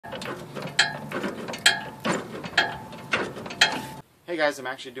Hey guys, I'm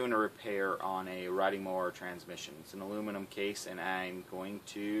actually doing a repair on a riding mower transmission. It's an aluminum case and I'm going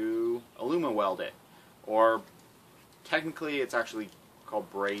to Alumaweld it. Or technically it's actually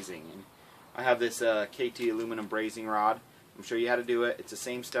called brazing. And I have this KT aluminum brazing rod. I'm show you how to do it. It's the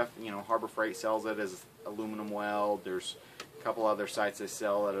same stuff, you know, Harbor Freight sells it as Alumaweld. There's a couple other sites that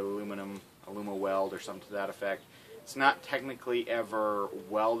sell it Alumaweld or something to that effect. It's not technically ever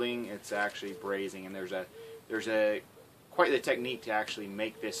welding, it's actually brazing, and there's a quite the technique to actually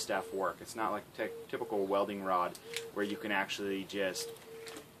make this stuff work. It's not like a typical welding rod where you can actually just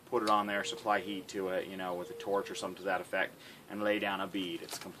put it on there, supply heat to it, you know, with a torch or something to that effect, and lay down a bead.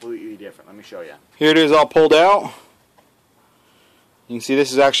 It's completely different. Let me show you. Here it is all pulled out. You can see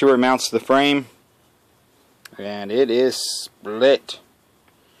this is actually where it mounts to the frame, and it is split.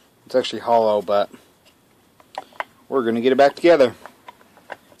 It's actually hollow, but we're going to get it back together.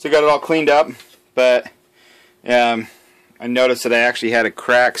 So I got it all cleaned up, but I noticed that I actually had a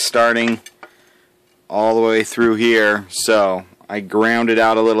crack starting all the way through here, so I ground it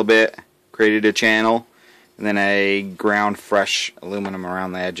out a little bit, created a channel, and then I ground fresh aluminum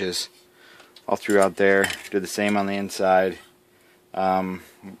around the edges all throughout there. Did the same on the inside. There's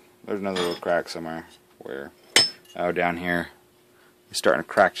another little crack somewhere. Where? Oh, down here. It's starting to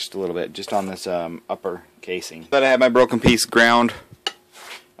crack just a little bit, just on this upper casing. But I have my broken piece ground.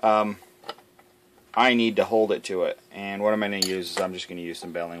 I need to hold it to it, and what I'm going to use is I'm just going to use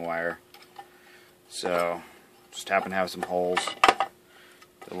some baling wire. So just happen to have some holes that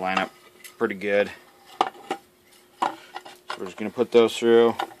line up pretty good. So we're just going to put those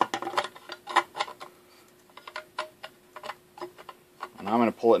through, and I'm going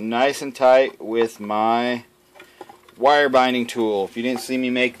to pull it nice and tight with my wire binding tool. If you didn't see me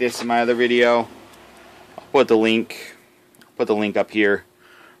make this in my other video, I'll put the link up here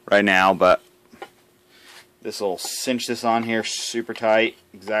right now, but this will cinch this on here super tight,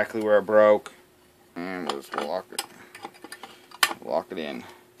 exactly where it broke, and we'll just lock it in.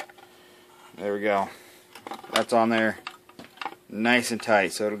 There we go. That's on there nice and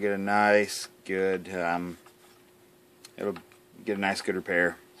tight, so it'll get a nice good good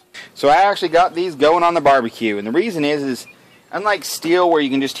repair. So I actually got these going on the barbecue, and the reason is unlike steel where you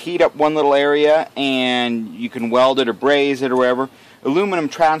can just heat up one little area and you can weld it or braze it or whatever, aluminum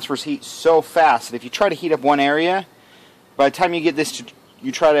transfers heat so fast that if you try to heat up one area, by the time you get this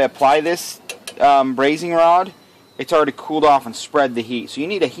you try to apply this brazing rod, it's already cooled off and spread the heat. So you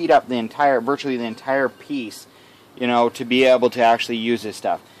need to heat up virtually the entire piece, you know, to be able to actually use this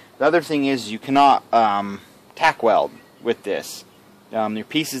stuff. The other thing is you cannot tack weld with this. Your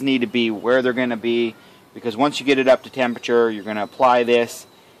pieces need to be where they're going to be, because once you get it up to temperature, you're going to apply this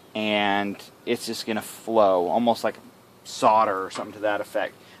and it's just going to flow, almost like solder or something to that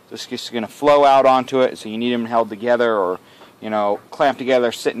effect. So it's just going to flow out onto it, so you need them held together, or, you know, clamped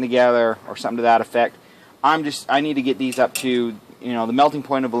together, sitting together, or something to that effect. I need to get these up to, you know, the melting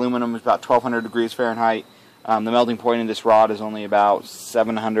point of aluminum is about 1200 degrees Fahrenheit. The melting point of this rod is only about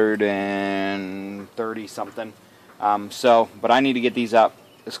 730 something. But I need to get these up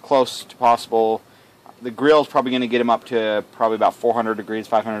as close to possible. The grill's probably going to get them up to probably about 400 degrees,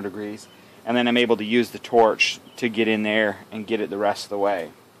 500 degrees. And then I'm able to use the torch to get in there and get it the rest of the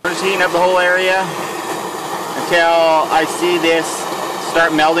way. I'm just heating up the whole area until I see this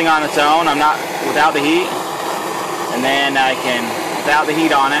start melting on its own. I'm not without the heat. And then I can, without the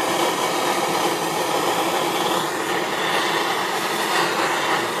heat on it,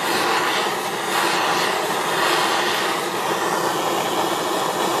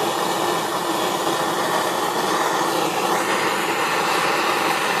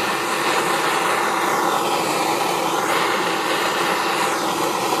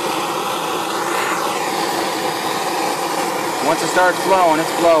 once it starts flowing,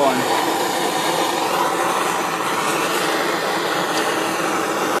 it's flowing.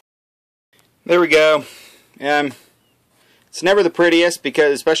 There we go. It's never the prettiest,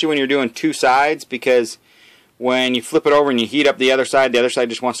 because especially when you're doing two sides, because when you flip it over and you heat up the other side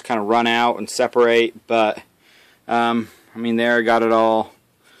just wants to kind of run out and separate. But I mean, there I got it all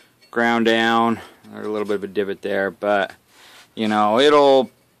ground down. There's a little bit of a divot there, but you know,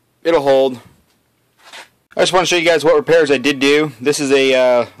 it'll hold. I just want to show you guys what repairs I did do. This is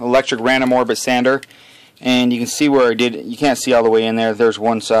a electric random orbit sander, and you can see where I did. You can't see all the way in there. There's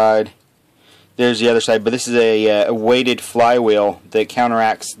one side, there's the other side, but this is a weighted flywheel that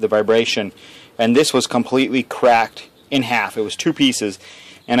counteracts the vibration, and this was completely cracked in half. It was two pieces,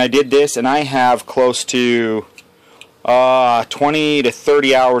 and I did this, and I have close to 20 to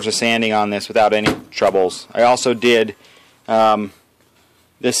 30 hours of sanding on this without any troubles. I also did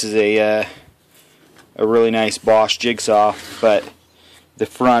this is a really nice Bosch jigsaw, but the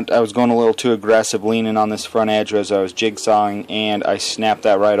front, I was going a little too aggressive leaning on this front edge as I was jigsawing, and I snapped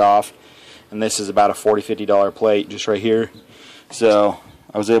that right off. And this is about a $40–50 plate just right here. So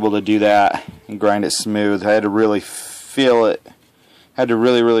I was able to do that and grind it smooth. I had to really feel it. Had to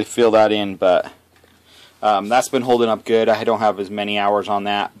really feel that in, but that's been holding up good. I don't have as many hours on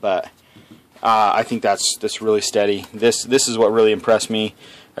that, but I think that's really steady. This is what really impressed me.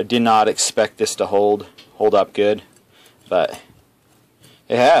 I did not expect this to hold up good, but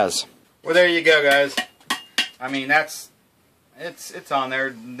it has. Well, there you go, guys. I mean, it's on there.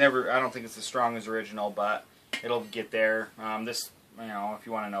 I don't think it's as strong as original, but it'll get there. This, you know, if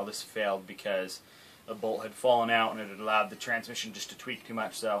you want to know, this failed because a bolt had fallen out and it had allowed the transmission just to tweak too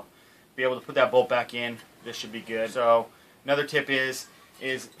much. So, be able to put that bolt back in. This should be good. So, another tip is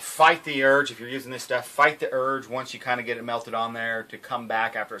fight the urge. If you're using this stuff, fight the urge once you kind of get it melted on there to come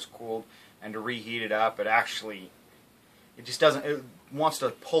back after it's cooled and to reheat it up. It just doesn't. It wants to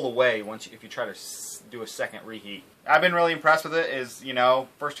pull away if you try to do a second reheat. I've been really impressed with it. You know,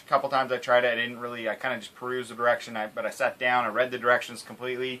 first couple times I tried it, I kind of just perused the direction. But I sat down, I read the directions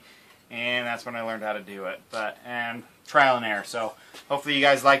completely, and that's when I learned how to do it. And trial and error. So hopefully you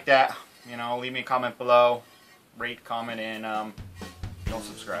guys like that. You know, leave me a comment below, rate, comment, and don't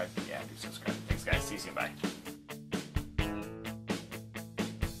subscribe. Yeah, do subscribe. Thanks, guys. See you soon. Bye.